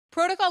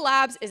Protocol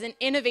Labs is an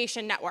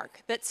innovation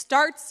network that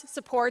starts,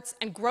 supports,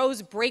 and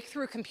grows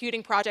breakthrough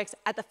computing projects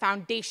at the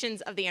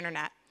foundations of the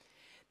internet.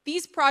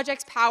 These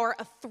projects power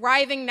a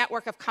thriving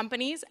network of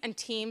companies and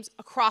teams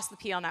across the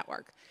PL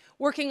network,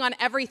 working on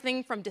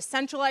everything from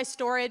decentralized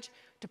storage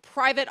to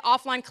private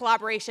offline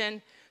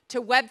collaboration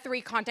to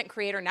Web3 content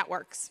creator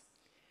networks.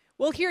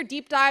 We'll hear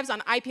deep dives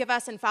on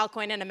IPFS and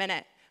Filecoin in a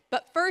minute,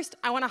 but first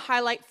I want to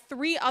highlight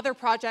 3 other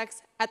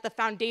projects at the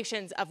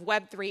foundations of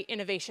Web3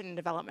 innovation and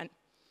development.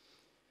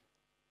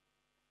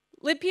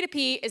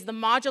 libp2p is the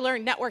modular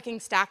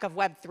networking stack of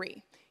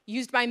Web3,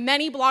 used by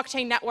many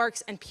blockchain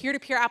networks and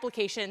peer-to-peer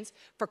applications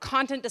for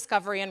content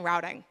discovery and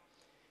routing.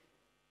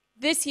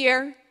 This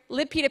year,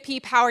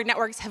 libp2p powered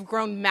networks have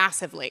grown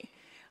massively.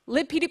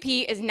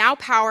 libp2p is now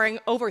powering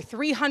over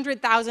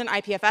 300,000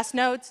 IPFS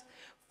nodes,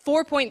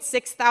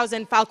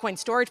 4,600 Filecoin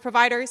storage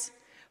providers,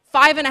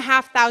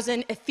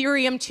 5,500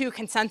 Ethereum 2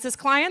 consensus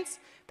clients,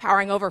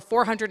 powering over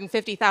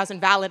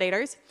 450,000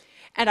 validators,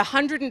 and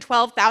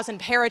 112,000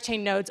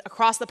 parachain nodes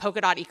across the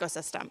Polkadot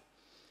ecosystem.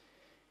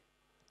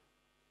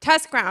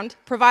 TestGround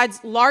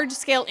provides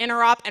large-scale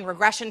interop and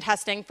regression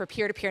testing for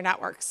peer-to-peer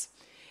networks.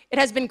 It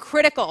has been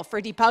critical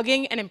for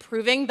debugging and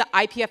improving the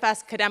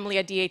IPFS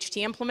Kademlia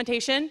DHT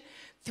implementation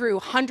through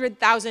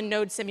 100,000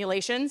 node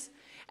simulations,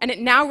 and it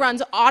now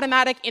runs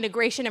automatic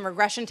integration and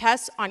regression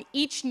tests on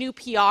each new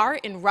PR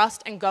in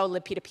Rust and Go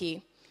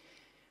libp2p.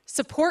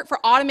 Support for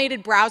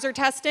automated browser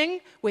testing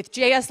with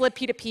JS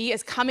libp2p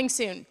is coming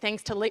soon,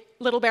 thanks to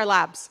Little Bear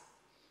Labs.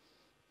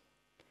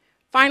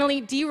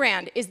 Finally,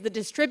 DRAND is the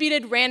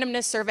distributed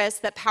randomness service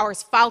that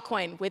powers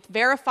Filecoin with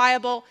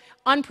verifiable,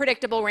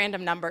 unpredictable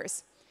random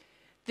numbers.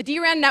 The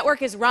DRAND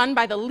network is run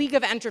by the League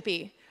of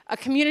Entropy, a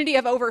community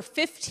of over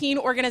 15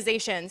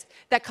 organizations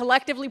that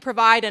collectively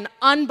provide an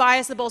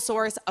unbiasable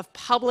source of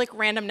public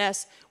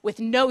randomness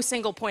with no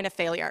single point of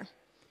failure.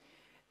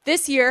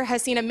 This year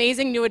has seen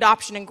amazing new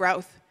adoption and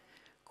growth.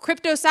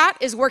 CryptoSat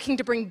is working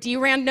to bring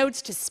DRAND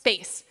nodes to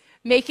space,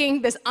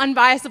 making this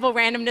unbiasable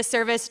randomness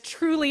service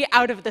truly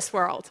out of this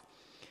world.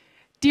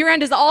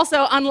 DRAND is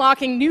also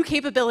unlocking new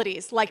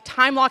capabilities like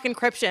time lock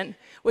encryption,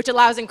 which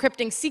allows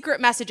encrypting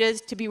secret messages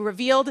to be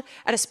revealed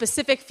at a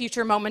specific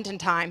future moment in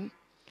time.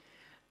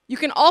 You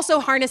can also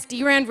harness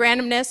DRAND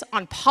randomness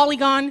on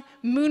Polygon,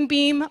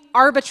 Moonbeam,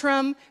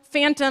 Arbitrum,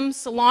 Phantom,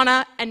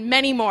 Solana, and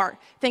many more,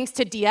 thanks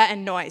to Dia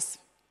and Noise.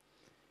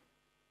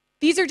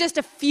 These are just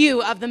a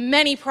few of the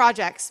many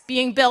projects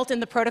being built in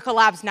the Protocol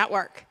Labs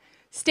network.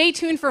 Stay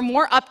tuned for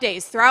more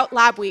updates throughout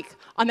Lab Week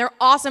on their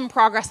awesome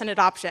progress and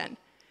adoption.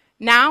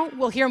 Now,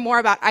 we'll hear more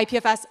about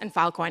IPFS and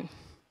Filecoin.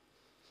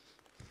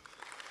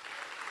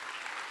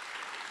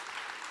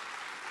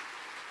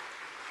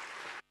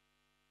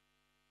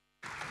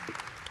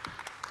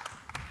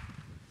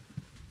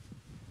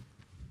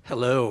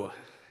 Hello.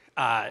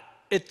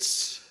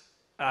 It's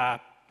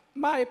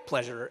my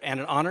pleasure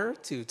and an honor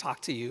to talk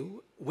to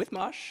you with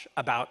Mosh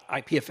about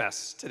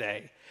IPFS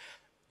today.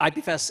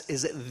 IPFS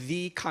is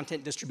the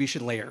content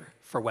distribution layer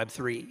for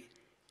Web3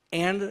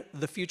 and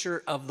the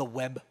future of the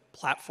web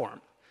platform.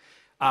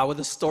 With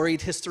a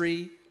storied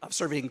history of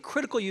serving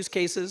critical use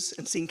cases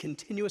and seeing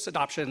continuous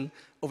adoption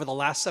over the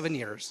last 7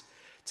 years,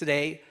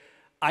 today,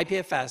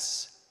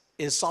 IPFS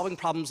is solving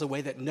problems the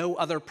way that no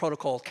other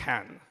protocol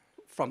can,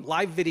 from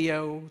live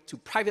video to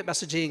private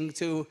messaging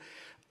to,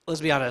 let's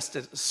be honest,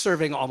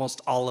 serving almost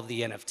all of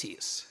the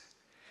NFTs.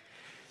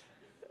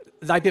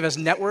 The IPFS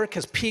network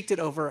has peaked at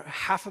over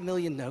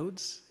 500,000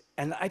 nodes,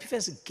 and the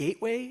IPFS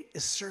gateway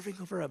is serving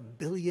over 1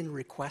 billion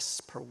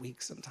requests per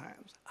week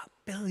sometimes.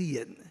 1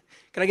 billion.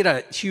 Can I get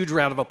a huge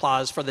round of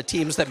applause for the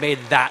teams that made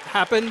that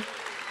happen?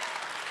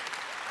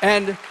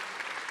 And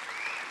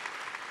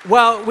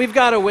while we've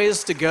got a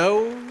ways to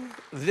go,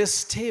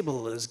 this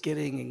table is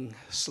getting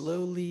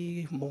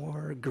slowly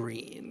more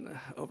green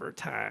over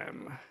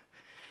time.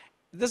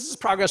 This is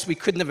progress we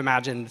couldn't have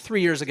imagined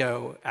 3 years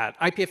ago at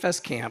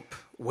IPFS Camp,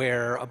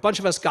 where a bunch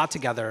of us got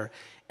together,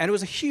 and it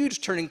was a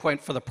huge turning point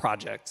for the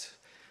project,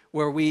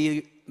 where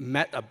we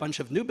met a bunch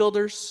of new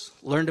builders,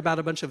 learned about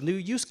a bunch of new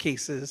use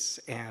cases,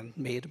 and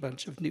made a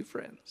bunch of new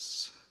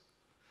friends.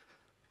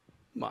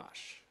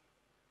 Mosh.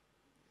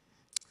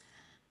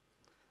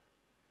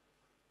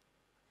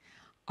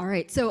 All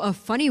right, so a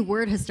funny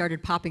word has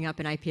started popping up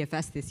in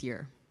IPFS this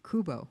year,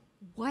 Kubo.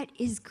 What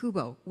is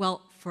Kubo?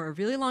 Well, for a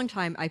really long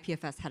time,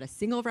 IPFS had a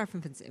single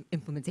reference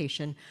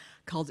implementation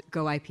called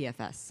Go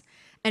IPFS.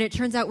 And it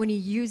turns out when you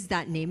use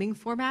that naming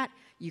format,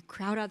 you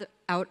crowd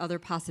out other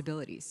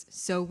possibilities.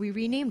 So we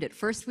renamed it.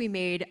 First, we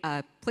made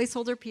a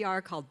placeholder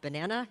PR called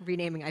Banana,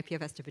 renaming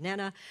IPFS to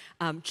Banana,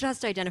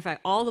 just to identify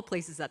all the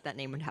places that that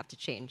name would have to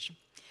change.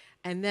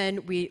 And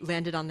then we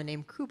landed on the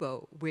name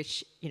Kubo,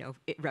 which,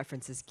 it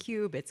references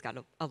cube. It's got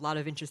a lot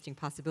of interesting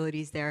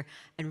possibilities there,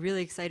 and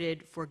really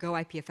excited for Go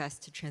IPFS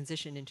to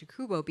transition into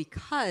Kubo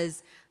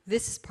because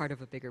this is part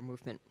of a bigger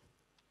movement.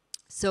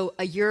 So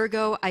a year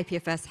ago,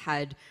 IPFS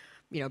had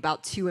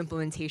about 2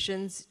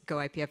 implementations, Go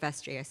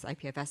IPFS, JS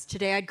IPFS.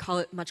 Today, I'd call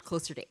it much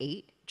closer to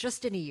 8,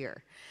 just in a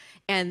year.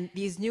 And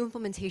these new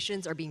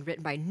implementations are being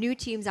written by new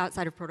teams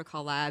outside of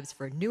Protocol Labs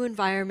for new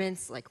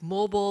environments like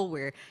mobile,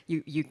 where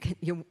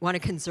you want to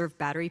conserve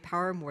battery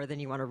power more than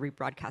you want to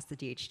rebroadcast the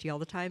DHT all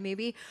the time,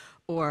 maybe,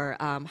 or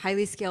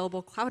highly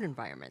scalable cloud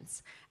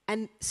environments.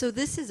 And so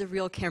this is a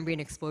real Cambrian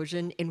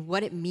explosion in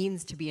what it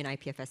means to be an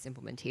IPFS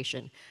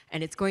implementation.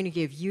 And it's going to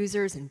give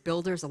users and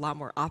builders a lot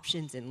more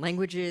options in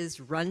languages,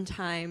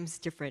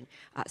 runtimes, different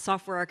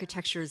software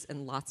architectures,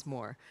 and lots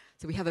more.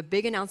 So we have a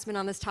big announcement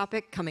on this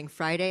topic coming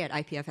Friday at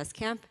IPFS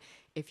Camp.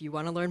 If you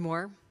want to learn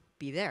more,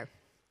 be there.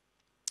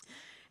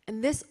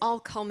 And this all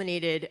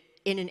culminated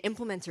in an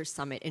implementer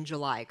summit in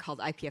July called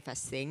IPFS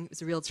Sing. It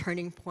was a real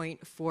turning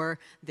point for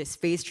this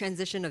phase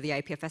transition of the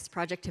IPFS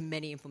project to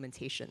many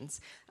implementations.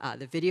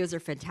 The videos are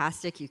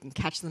fantastic. You can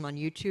catch them on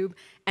YouTube.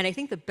 And I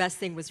think the best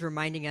thing was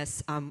reminding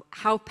us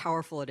how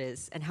powerful it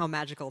is and how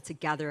magical to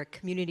gather a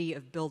community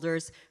of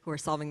builders who are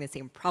solving the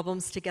same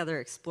problems together,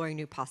 exploring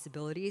new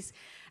possibilities.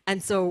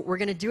 And so we're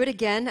going to do it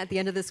again at the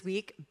end of this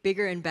week,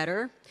 bigger and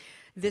better.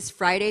 This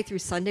Friday through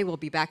Sunday, we'll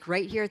be back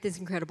right here at this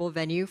incredible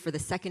venue for the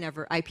second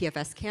ever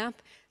IPFS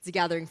Camp. It's a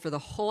gathering for the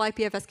whole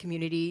IPFS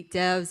community,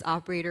 devs,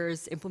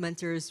 operators,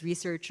 implementers,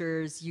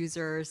 researchers,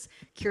 users,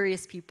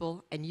 curious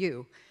people, and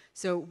you.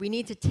 So we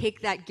need to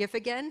take that GIF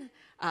again,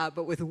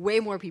 but with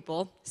way more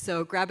people.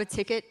 So grab a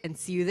ticket and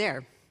see you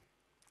there.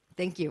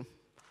 Thank you.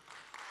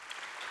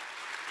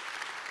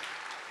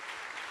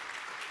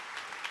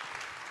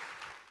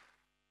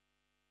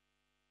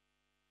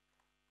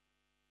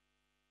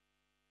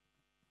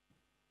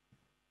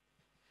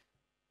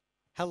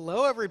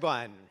 Hello,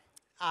 everyone.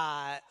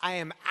 I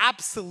am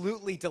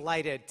absolutely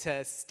delighted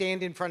to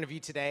stand in front of you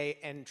today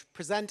and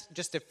present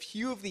just a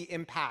few of the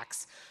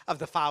impacts of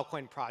the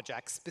Filecoin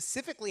project,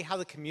 specifically how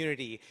the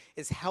community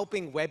is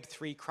helping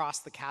Web3 cross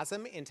the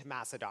chasm into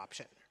mass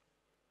adoption.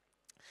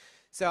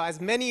 So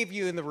as many of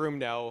you in the room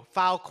know,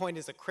 Filecoin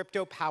is a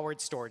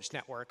crypto-powered storage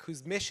network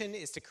whose mission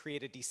is to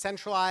create a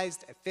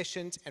decentralized,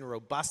 efficient, and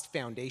robust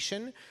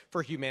foundation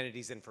for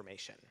humanity's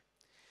information.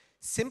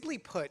 Simply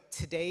put,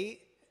 today,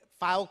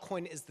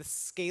 Filecoin is the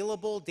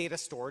scalable data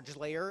storage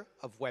layer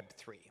of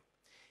Web3.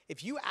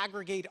 If you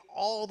aggregate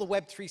all the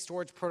Web3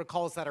 storage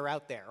protocols that are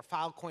out there,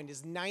 Filecoin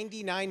is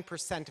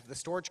 99% of the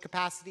storage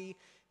capacity,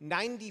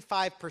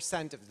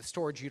 95% of the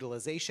storage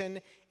utilization,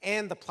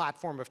 and the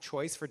platform of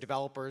choice for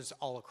developers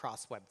all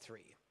across Web3.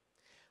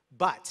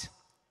 But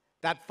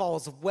that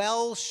falls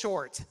well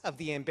short of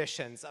the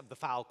ambitions of the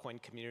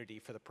Filecoin community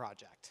for the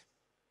project.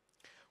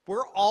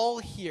 We're all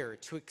here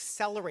to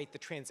accelerate the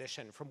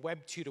transition from Web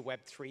 2 to Web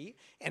 3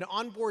 and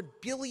onboard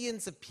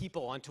billions of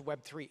people onto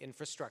Web 3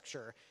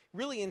 infrastructure,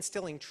 really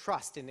instilling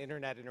trust in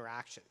internet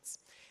interactions.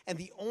 And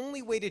the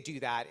only way to do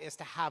that is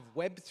to have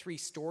Web 3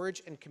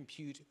 storage and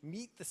compute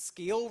meet the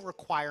scale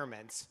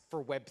requirements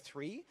for Web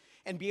 3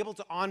 and be able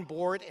to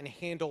onboard and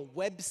handle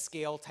web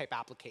scale type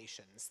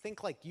applications.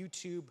 Think like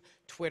YouTube,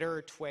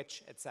 Twitter,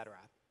 Twitch, etc.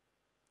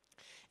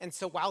 And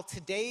so while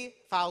today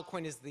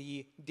Filecoin is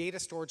the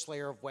data storage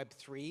layer of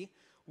Web3,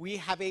 we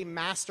have a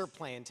master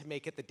plan to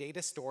make it the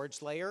data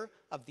storage layer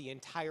of the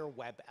entire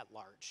web at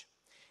large.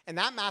 And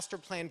that master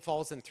plan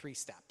falls in 3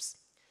 steps.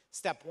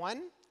 Step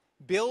 1,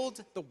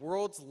 build the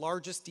world's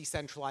largest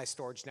decentralized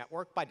storage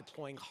network by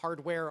deploying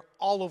hardware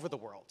all over the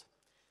world.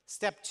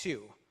 Step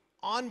 2,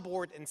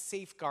 onboard and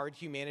safeguard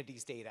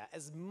humanity's data,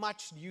 as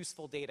much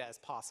useful data as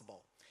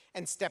possible.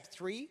 And step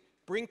 3,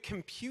 bring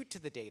compute to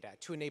the data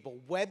to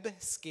enable web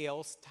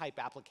scale type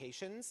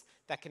applications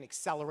that can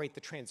accelerate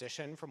the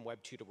transition from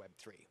Web 2 to Web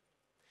 3.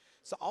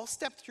 So I'll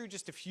step through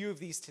just a few of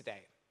these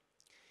today.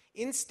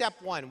 In step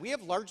 1, we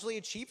have largely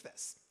achieved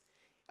this.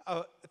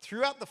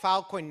 Throughout the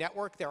Filecoin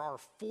network, there are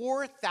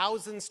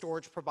 4,000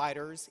 storage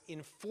providers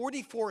in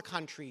 44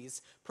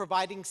 countries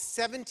providing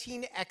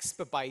 17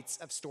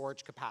 exabytes of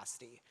storage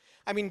capacity.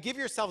 I mean, give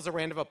yourselves a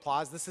round of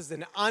applause. This is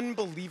an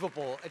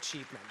unbelievable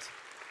achievement.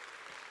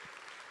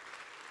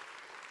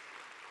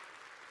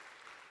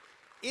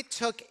 It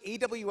took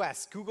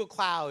AWS, Google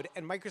Cloud,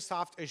 and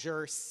Microsoft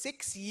Azure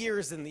 6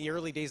 years in the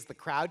early days of the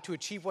cloud to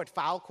achieve what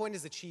Filecoin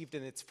has achieved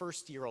in its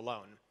first year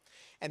alone.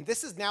 And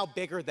this is now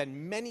bigger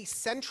than many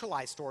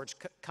centralized storage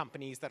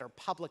companies that are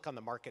public on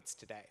the markets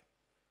today.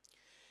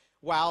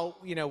 While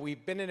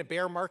we've been in a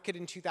bear market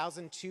in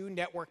 2002,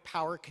 network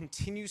power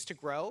continues to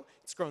grow.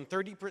 It's grown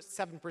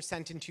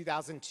 37% in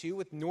 2002,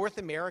 with North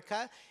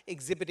America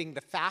exhibiting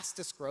the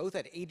fastest growth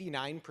at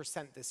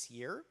 89% this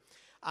year.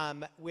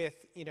 With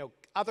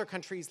other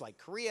countries like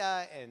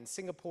Korea and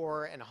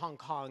Singapore and Hong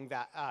Kong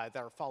that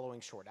are following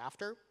short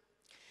after.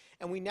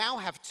 And we now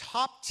have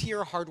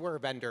top-tier hardware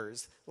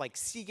vendors like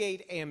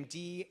Seagate,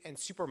 AMD, and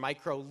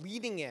Supermicro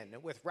leading in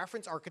with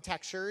reference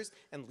architectures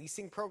and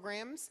leasing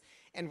programs.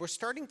 And we're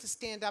starting to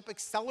stand up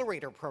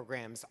accelerator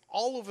programs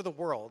all over the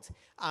world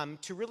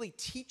to really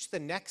teach the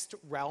next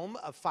realm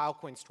of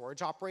Filecoin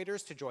storage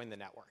operators to join the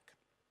network.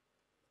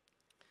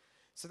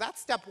 So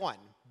that's step 1,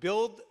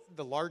 build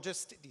the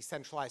largest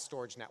decentralized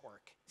storage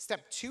network.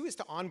 Step 2 is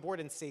to onboard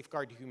and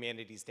safeguard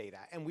humanity's data,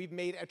 and we've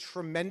made a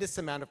tremendous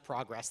amount of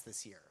progress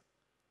this year.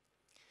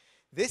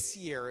 This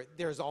year,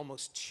 there's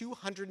almost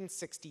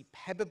 260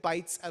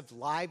 petabytes of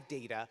live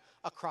data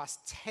across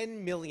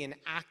 10 million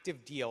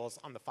active deals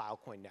on the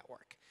Filecoin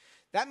network.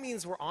 That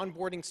means we're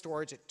onboarding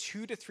storage at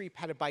 2 to 3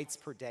 petabytes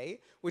per day,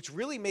 which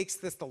really makes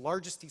this the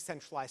largest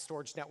decentralized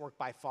storage network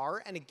by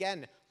far, and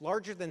again,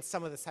 larger than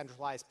some of the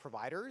centralized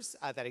providers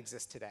that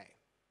exist today.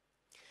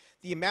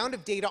 The amount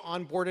of data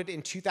onboarded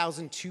in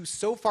 2002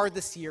 so far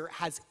this year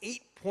has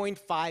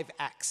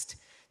 8.5x'd.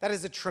 That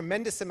is a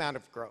tremendous amount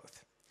of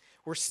growth.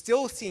 We're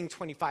still seeing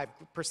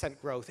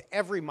 25% growth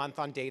every month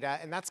on data,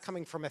 and that's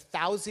coming from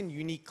 1,000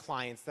 unique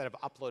clients that have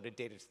uploaded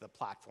data to the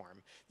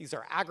platform. These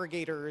are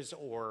aggregators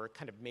or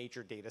kind of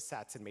major data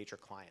sets and major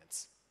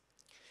clients.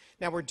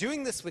 Now, we're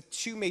doing this with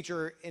two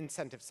major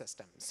incentive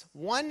systems.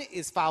 One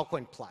is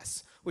Filecoin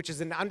Plus, which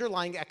is an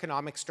underlying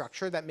economic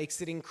structure that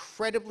makes it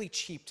incredibly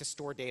cheap to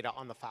store data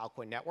on the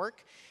Filecoin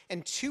network.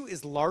 And two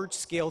is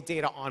large-scale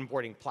data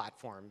onboarding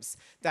platforms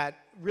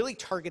that really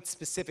target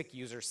specific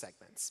user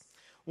segments.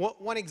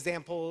 One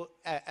example,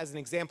 as an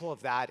example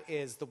of that,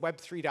 is the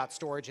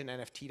Web3.storage and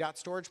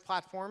NFT.storage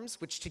platforms,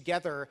 which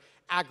together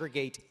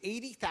aggregate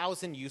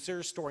 80,000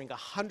 users storing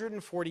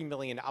 140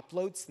 million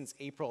uploads since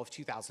April of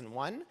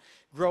 2001,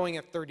 growing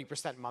at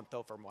 30% month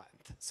over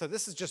month. So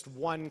this is just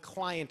one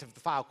client of the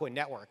Filecoin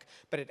network,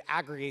 but it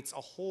aggregates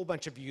a whole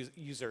bunch of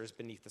users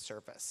beneath the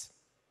surface.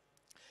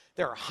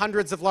 There are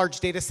hundreds of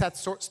large data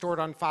sets stored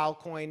on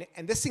Filecoin,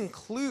 and this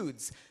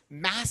includes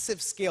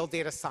massive scale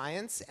data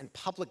science and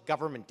public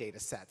government data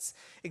sets.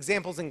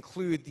 Examples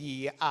include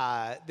the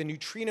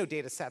neutrino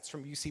data sets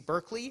from UC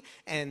Berkeley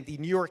and the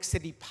New York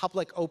City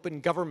public open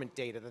government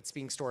data that's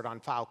being stored on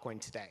Filecoin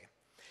today.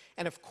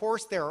 And of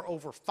course, there are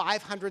over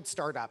 500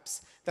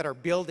 startups that are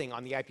building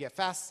on the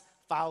IPFS,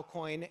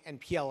 Filecoin, and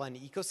PLN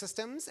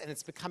ecosystems, and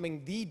it's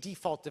becoming the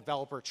default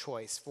developer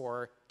choice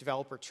for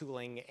developer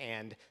tooling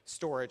and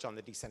storage on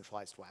the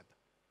decentralized web.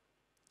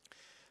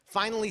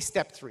 Finally,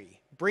 step 3,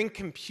 bring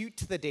compute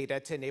to the data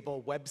to enable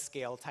web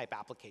scale type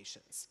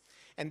applications.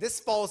 And this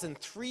falls in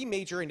 3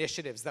 major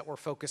initiatives that we're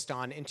focused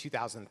on in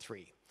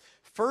 2003.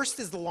 First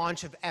is the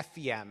launch of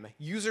FVM,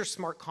 user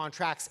smart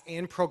contracts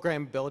and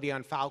programmability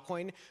on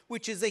Filecoin,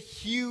 which is a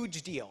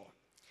huge deal.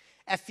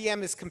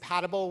 FVM is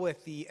compatible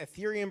with the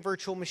Ethereum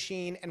virtual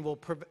machine and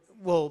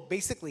will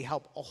basically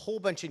help a whole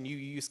bunch of new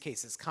use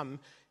cases come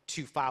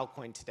to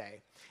Filecoin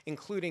today,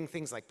 including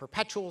things like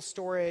perpetual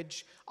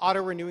storage,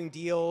 auto-renewing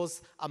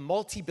deals, a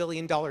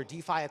multi-billion-dollar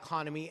DeFi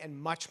economy, and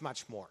much,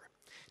 much more.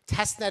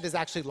 Testnet is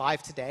actually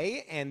live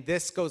today, and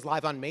this goes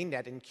live on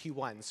mainnet in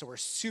Q1, so we're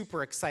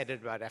super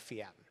excited about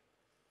FVM.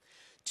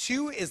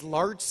 2 is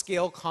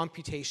large-scale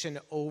computation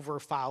over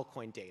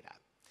Filecoin data.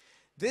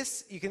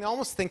 This, you can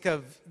almost think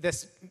of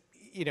this,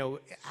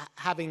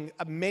 having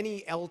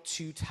many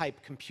L2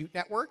 type compute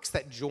networks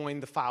that join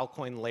the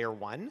Filecoin layer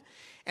 1.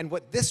 And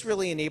what this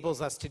really enables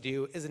us to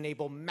do is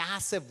enable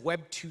massive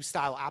Web 2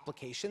 style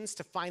applications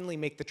to finally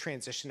make the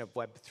transition of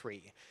Web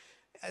 3,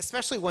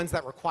 especially ones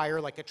that require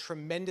like a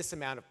tremendous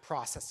amount of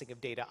processing of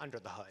data under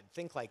the hood.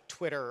 Think like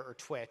Twitter or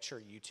Twitch or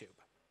YouTube.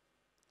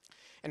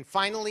 And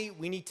finally,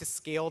 we need to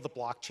scale the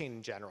blockchain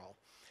in general.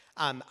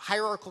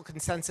 Hierarchical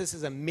consensus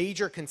is a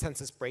major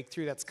consensus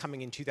breakthrough that's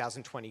coming in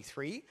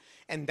 2023,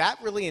 and that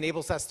really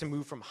enables us to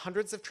move from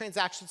hundreds of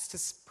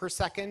transactions per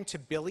second to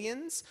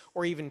billions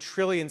or even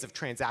trillions of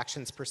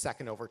transactions per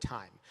second over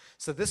time.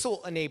 So this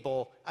will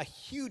enable a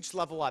huge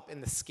level up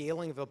in the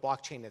scaling of the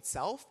blockchain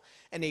itself,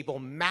 enable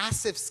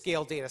massive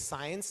scale data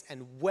science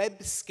and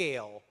web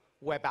scale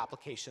web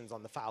applications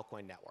on the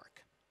Filecoin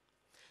network.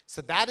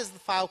 So that is the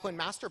Filecoin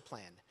master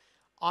plan.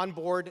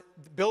 Onboard,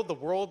 build the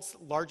world's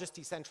largest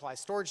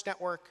decentralized storage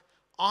network,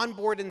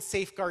 onboard and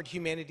safeguard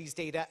humanity's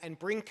data, and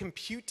bring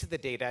compute to the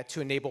data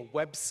to enable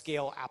web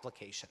scale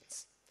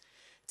applications.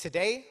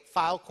 Today,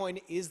 Filecoin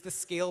is the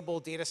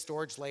scalable data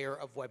storage layer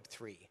of Web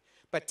 3.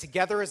 But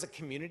together as a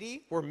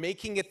community, we're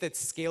making it the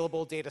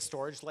scalable data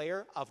storage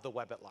layer of the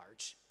web at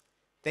large.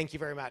 Thank you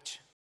very much.